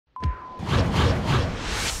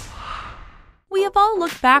have all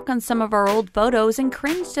looked back on some of our old photos and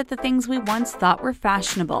cringed at the things we once thought were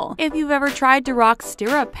fashionable. If you've ever tried to rock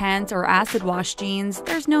stirrup pants or acid wash jeans,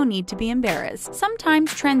 there's no need to be embarrassed.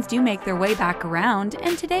 Sometimes trends do make their way back around,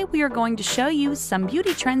 and today we are going to show you some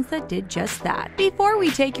beauty trends that did just that. Before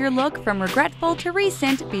we take your look from regretful to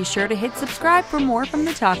recent, be sure to hit subscribe for more from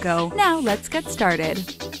the taco. Now let's get started.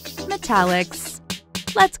 Metallics.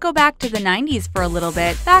 Let's go back to the 90s for a little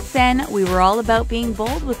bit. Back then, we were all about being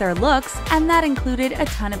bold with our looks, and that included a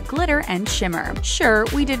ton of glitter and shimmer. Sure,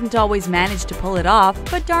 we didn't always manage to pull it off,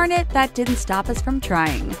 but darn it, that didn't stop us from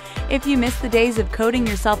trying. If you miss the days of coating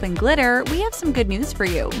yourself in glitter, we have some good news for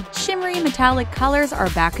you. Shimmery metallic colors are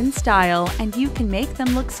back in style, and you can make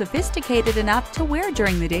them look sophisticated enough to wear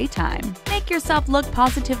during the daytime. Make yourself look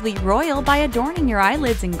positively royal by adorning your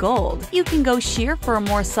eyelids in gold. You can go sheer for a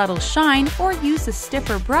more subtle shine, or use a stiffer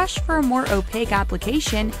brush for a more opaque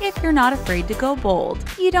application if you're not afraid to go bold.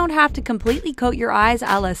 You don't have to completely coat your eyes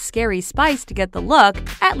a la Scary Spice to get the look,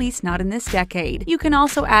 at least not in this decade. You can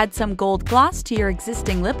also add some gold gloss to your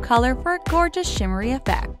existing lip color for a gorgeous shimmery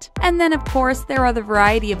effect. And then of course there are the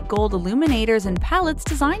variety of gold illuminators and palettes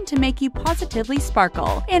designed to make you positively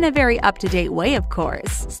sparkle, in a very up-to-date way of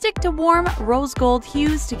course. Stick to warm rose gold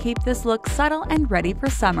hues to keep this look subtle and ready for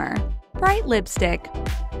summer. Bright lipstick.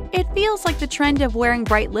 It feels like the trend of wearing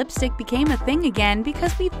bright lipstick became a thing again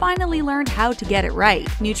because we finally learned how to get it right.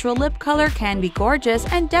 Neutral lip color can be gorgeous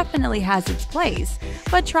and definitely has its place,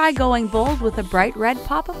 but try going bold with a bright red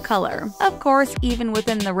pop of color. Of course, even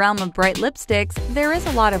within the realm of bright lipsticks, there is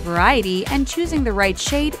a lot of variety, and choosing the right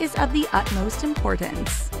shade is of the utmost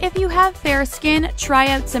importance. If you have fair skin, try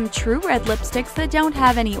out some true red lipsticks that don't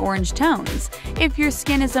have any orange tones. If your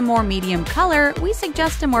skin is a more medium color, we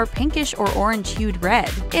suggest a more pinkish or orange-hued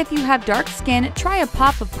red. If you have dark skin, try a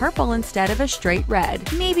pop of purple instead of a straight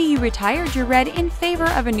red. Maybe you retired your red in favor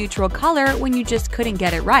of a neutral color when you just couldn't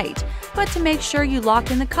get it right, but to make sure you lock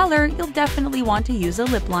in the color, you'll definitely want to use a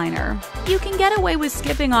lip liner. You can get away with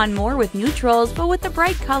skipping on more with neutrals, but with the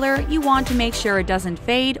bright color, you want to make sure it doesn't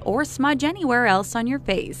fade or smudge anywhere else on your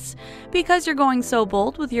face. Because you're going so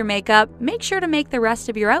bold with your makeup, make sure to make the rest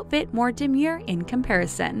of your outfit more demure in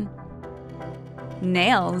comparison.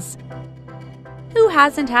 Nails. Who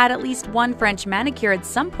hasn't had at least one French manicure at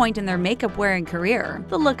some point in their makeup wearing career?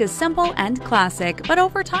 The look is simple and classic, but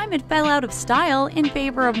over time it fell out of style in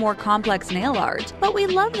favor of more complex nail art. But we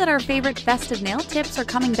love that our favorite festive nail tips are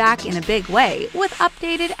coming back in a big way, with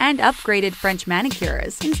updated and upgraded French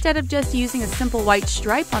manicures. Instead of just using a simple white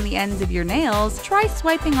stripe on the ends of your nails, try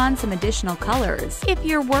swiping on some additional colors. If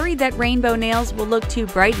you're worried that rainbow nails will look too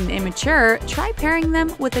bright and immature, try pairing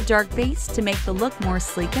them with a dark base to make the look more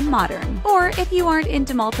sleek and modern. Or if you aren't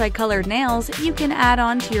into multicolored nails, you can add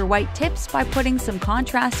on to your white tips by putting some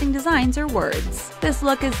contrasting designs or words. This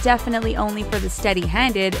look is definitely only for the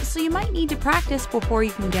steady-handed, so you might need to practice before you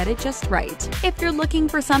can get it just right. If you're looking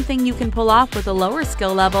for something you can pull off with a lower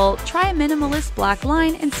skill level, try a minimalist black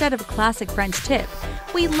line instead of a classic French tip.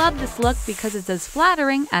 We love this look because it's as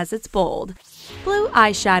flattering as it's bold. Blue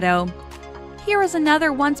eyeshadow. Here is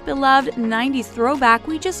another once-beloved 90s throwback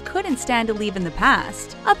we just couldn't stand to leave in the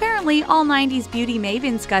past. Apparently, all 90s beauty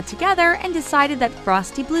mavens got together and decided that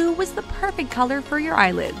frosty blue was the perfect color for your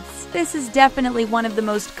eyelids. This is definitely one of the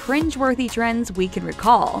most cringe-worthy trends we can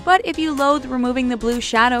recall, but if you loathe removing the blue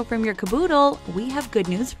shadow from your caboodle, we have good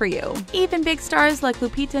news for you. Even big stars like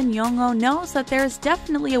Lupita Nyong'o knows that there's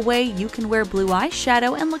definitely a way you can wear blue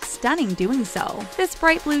eyeshadow and look stunning doing so. This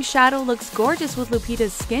bright blue shadow looks gorgeous with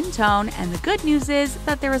Lupita's skin tone, and the good news is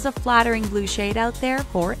that there is a flattering blue shade out there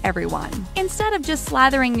for everyone. Instead of just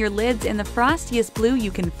slathering your lids in the frostiest blue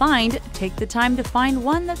you can find, take the time to find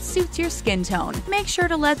one that suits your skin tone. Make sure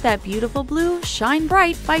to let that beautiful blue shine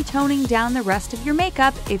bright by toning down the rest of your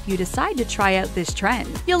makeup if you decide to try out this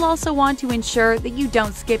trend. You'll also want to ensure that you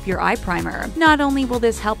don't skip your eye primer. Not only will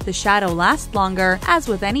this help the shadow last longer, as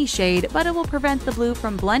with any shade, but it will prevent the blue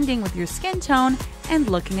from blending with your skin tone and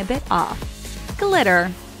looking a bit off.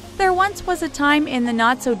 Glitter. There once was a time in the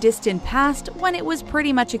not-so-distant past when it was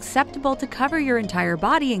pretty much acceptable to cover your entire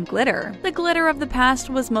body in glitter. The glitter of the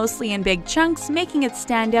past was mostly in big chunks, making it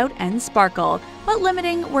stand out and sparkle, but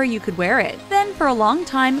limiting where you could wear it. Then, for a long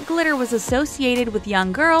time, glitter was associated with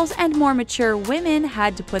young girls, and more mature women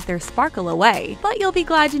had to put their sparkle away. But you'll be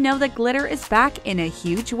glad to know that glitter is back in a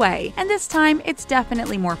huge way, and this time it's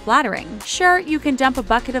definitely more flattering. Sure, you can dump a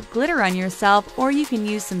bucket of glitter on yourself, or you can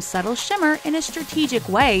use some subtle shimmer in a strategic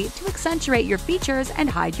way way to accentuate your features and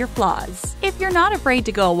hide your flaws. If you're not afraid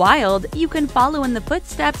to go wild, you can follow in the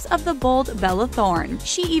footsteps of the bold Bella Thorne.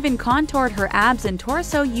 She even contoured her abs and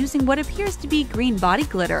torso using what appears to be green body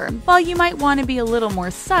glitter. While you might want to be a little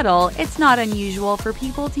more subtle, it's not unusual for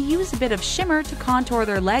people to use a bit of shimmer to contour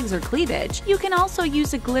their legs or cleavage. You can also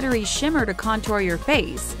use a glittery shimmer to contour your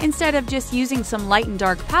face. Instead of just using some light and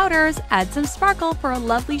dark powders, add some sparkle for a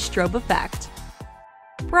lovely strobe effect.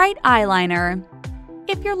 Bright eyeliner.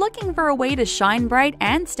 If you're looking for a way to shine bright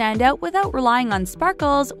and stand out without relying on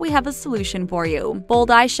sparkles, we have a solution for you. Bold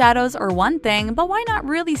eyeshadows are one thing, but why not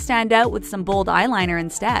really stand out with some bold eyeliner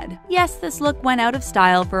instead? Yes, this look went out of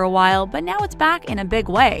style for a while, but now it's back in a big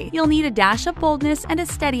way. You'll need a dash of boldness and a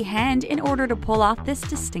steady hand in order to pull off this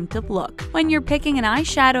distinctive look. When you're picking an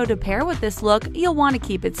eyeshadow to pair with this look, you'll want to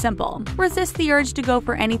keep it simple. Resist the urge to go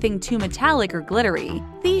for anything too metallic or glittery.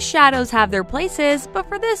 These shadows have their places, but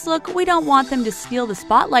for this look, we don't want them to steal the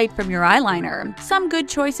spotlight from your eyeliner. Some good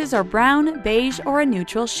choices are brown, beige, or a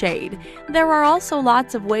neutral shade. There are also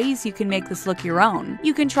lots of ways you can make this look your own.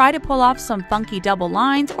 You can try to pull off some funky double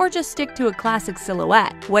lines or just stick to a classic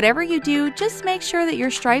silhouette. Whatever you do, just make sure that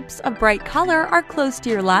your stripes of bright color are close to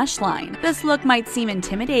your lash line. This look might seem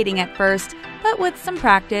intimidating at first, but with some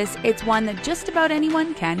practice, it's one that just about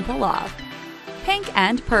anyone can pull off. Pink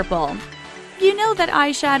and purple. You know that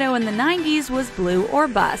eyeshadow in the 90s was blue or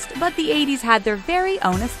bust, but the 80s had their very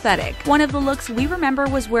own aesthetic. One of the looks we remember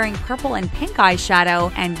was wearing purple and pink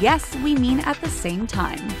eyeshadow, and yes, we mean at the same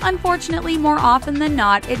time. Unfortunately, more often than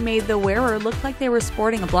not, it made the wearer look like they were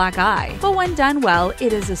sporting a black eye. But when done well,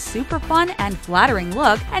 it is a super fun and flattering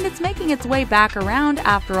look, and it's making its way back around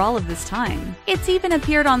after all of this time. It's even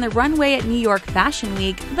appeared on the runway at New York Fashion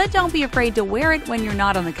Week, but don't be afraid to wear it when you're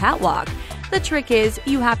not on the catwalk. The trick is,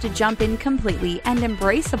 you have to jump in completely and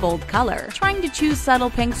embrace a bold color. Trying to choose subtle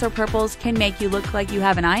pinks or purples can make you look like you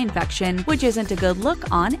have an eye infection, which isn't a good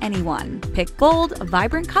look on anyone. Pick bold,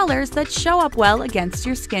 vibrant colors that show up well against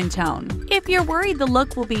your skin tone. If you're worried the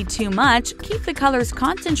look will be too much, keep the colors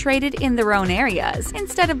concentrated in their own areas,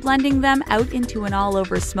 instead of blending them out into an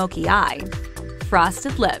all-over smoky eye.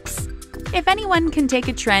 Frosted lips. If anyone can take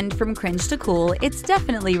a trend from cringe to cool, it's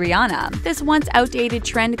definitely Rihanna. This once outdated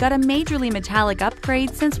trend got a majorly metallic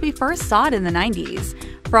upgrade since we first saw it in the 90s.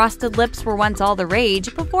 Frosted lips were once all the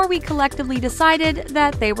rage before we collectively decided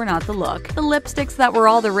that they were not the look. The lipsticks that were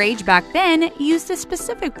all the rage back then used a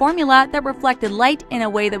specific formula that reflected light in a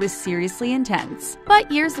way that was seriously intense. But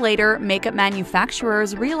years later, makeup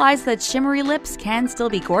manufacturers realized that shimmery lips can still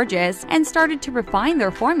be gorgeous and started to refine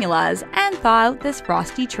their formulas and thaw out this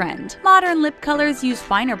frosty trend. Modern lip colors use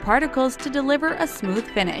finer particles to deliver a smooth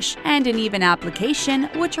finish and an even application,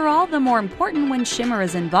 which are all the more important when shimmer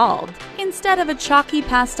is involved. Instead of a chalky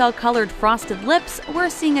pastel-colored frosted lips, we're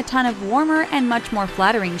seeing a ton of warmer and much more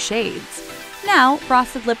flattering shades. Now,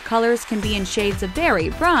 frosted lip colors can be in shades of berry,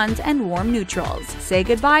 bronze, and warm neutrals. Say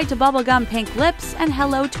goodbye to bubblegum pink lips and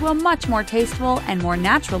hello to a much more tasteful and more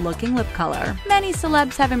natural-looking lip color. Many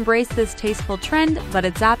celebs have embraced this tasteful trend, but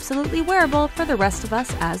it's absolutely wearable for the rest of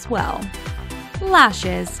us as well.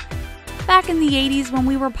 Lashes. Back in the 80s, when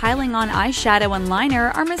we were piling on eyeshadow and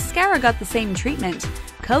liner, our mascara got the same treatment.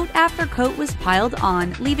 Coat after coat was piled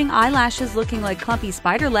on, leaving eyelashes looking like clumpy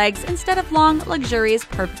spider legs instead of long, luxurious,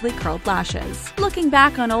 perfectly curled lashes. Looking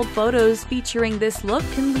back on old photos featuring this look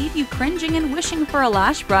can leave you cringing and wishing for a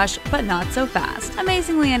lash brush, but not so fast.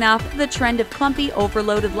 Amazingly enough, the trend of clumpy,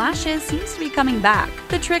 overloaded lashes seems to be coming back.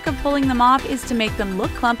 The trick of pulling them off is to make them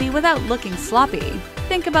look clumpy without looking sloppy.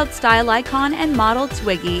 Think about style icon and model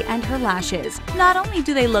Twiggy and her lashes. Not only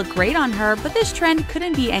do they look great on her, but this trend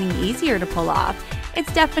couldn't be any easier to pull off.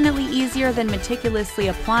 It's definitely easier than meticulously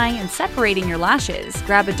applying and separating your lashes.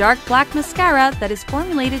 Grab a dark black mascara that is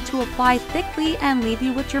formulated to apply thickly and leave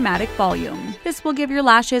you with dramatic volume. This will give your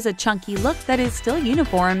lashes a chunky look that is still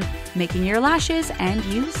uniform, making your lashes and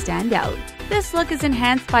you stand out. This look is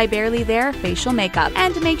enhanced by barely there facial makeup,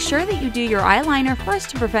 and make sure that you do your eyeliner first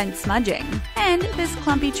to prevent smudging. And this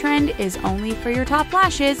clumpy trend is only for your top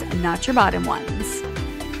lashes, not your bottom ones.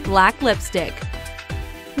 Black lipstick.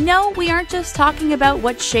 No, we aren't just talking about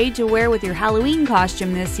what shade to wear with your Halloween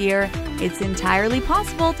costume this year. It's entirely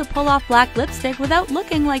possible to pull off black lipstick without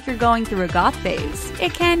looking like you're going through a goth phase.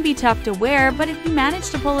 It can be tough to wear, but if you manage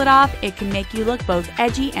to pull it off, it can make you look both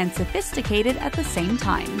edgy and sophisticated at the same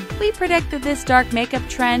time. We predict that this dark makeup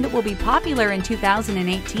trend will be popular in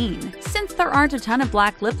 2018. Since there aren't a ton of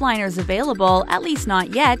black lip liners available, at least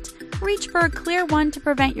not yet, reach for a clear one to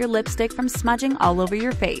prevent your lipstick from smudging all over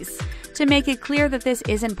your face. To make it clear that this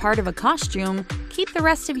isn't part of a costume, Keep the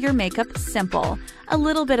rest of your makeup simple. A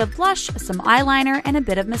little bit of blush, some eyeliner, and a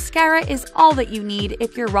bit of mascara is all that you need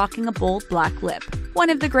if you're rocking a bold black lip. One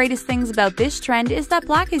of the greatest things about this trend is that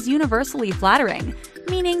black is universally flattering,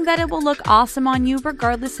 meaning that it will look awesome on you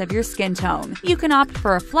regardless of your skin tone. You can opt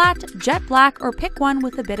for a flat, jet black, or pick one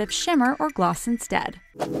with a bit of shimmer or gloss instead.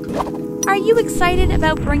 Are you excited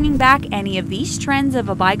about bringing back any of these trends of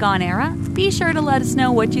a bygone era? Be sure to let us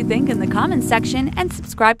know what you think in the comments section and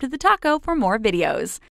subscribe to The Taco for more videos.